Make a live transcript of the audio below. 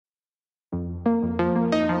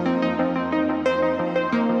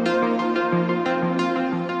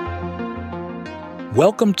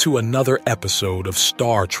Welcome to another episode of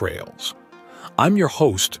Star Trails. I'm your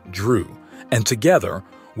host, Drew, and together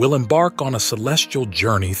we'll embark on a celestial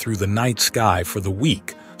journey through the night sky for the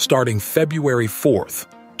week starting February 4th,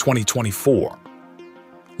 2024.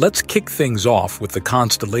 Let's kick things off with the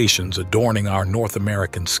constellations adorning our North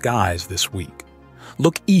American skies this week.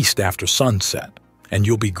 Look east after sunset, and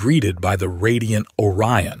you'll be greeted by the radiant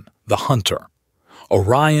Orion, the Hunter.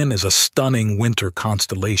 Orion is a stunning winter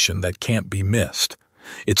constellation that can't be missed.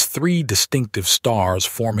 Its three distinctive stars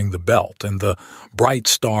forming the belt, and the bright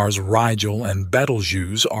stars Rigel and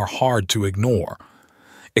Betelgeuse are hard to ignore.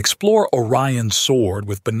 Explore Orion's sword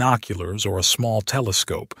with binoculars or a small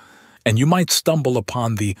telescope, and you might stumble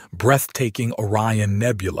upon the breathtaking Orion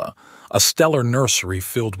Nebula, a stellar nursery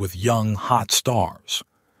filled with young, hot stars.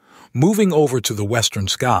 Moving over to the western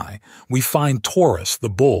sky, we find Taurus, the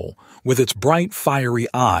bull, with its bright, fiery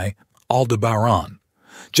eye, Aldebaran.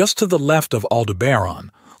 Just to the left of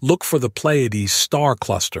Aldebaran, look for the Pleiades star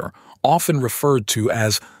cluster, often referred to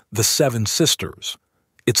as the Seven Sisters.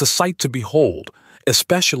 It's a sight to behold,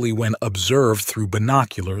 especially when observed through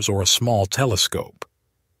binoculars or a small telescope.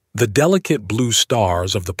 The delicate blue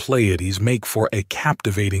stars of the Pleiades make for a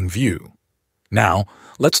captivating view. Now,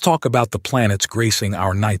 let's talk about the planets gracing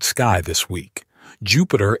our night sky this week.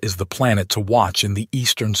 Jupiter is the planet to watch in the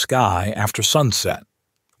eastern sky after sunset.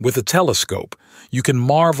 With a telescope, you can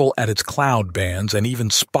marvel at its cloud bands and even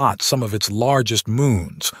spot some of its largest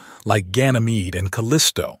moons, like Ganymede and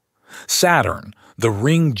Callisto. Saturn, the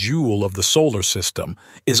ring jewel of the solar system,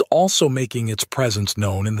 is also making its presence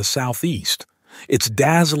known in the southeast. Its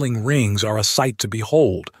dazzling rings are a sight to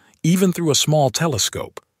behold, even through a small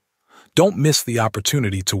telescope. Don't miss the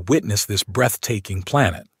opportunity to witness this breathtaking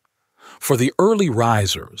planet. For the early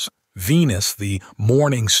risers, Venus, the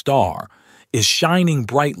morning star, is shining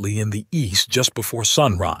brightly in the east just before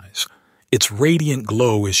sunrise. Its radiant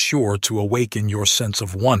glow is sure to awaken your sense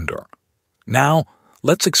of wonder. Now,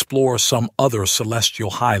 let's explore some other celestial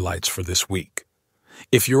highlights for this week.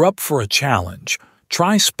 If you're up for a challenge,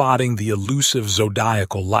 try spotting the elusive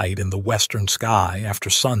zodiacal light in the western sky after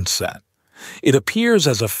sunset. It appears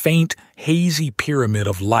as a faint, hazy pyramid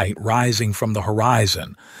of light rising from the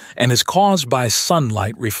horizon and is caused by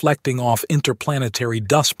sunlight reflecting off interplanetary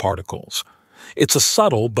dust particles. It's a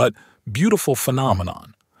subtle but beautiful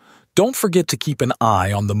phenomenon. Don't forget to keep an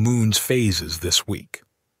eye on the moon's phases this week.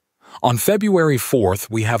 On February 4th,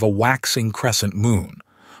 we have a waxing crescent moon,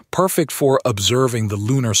 perfect for observing the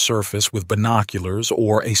lunar surface with binoculars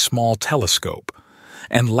or a small telescope.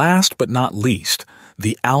 And last but not least,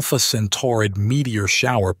 the Alpha Centaurid meteor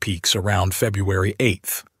shower peaks around February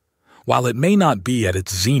 8th. While it may not be at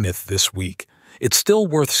its zenith this week, it's still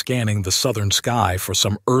worth scanning the southern sky for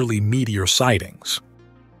some early meteor sightings.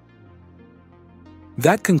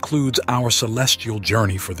 That concludes our celestial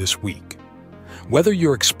journey for this week. Whether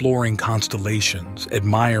you're exploring constellations,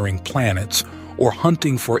 admiring planets, or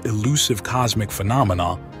hunting for elusive cosmic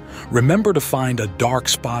phenomena, remember to find a dark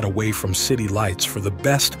spot away from city lights for the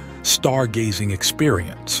best stargazing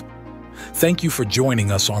experience. Thank you for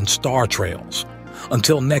joining us on Star Trails.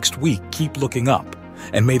 Until next week, keep looking up,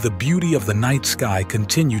 and may the beauty of the night sky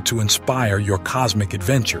continue to inspire your cosmic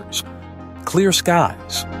adventures. Clear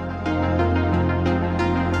skies.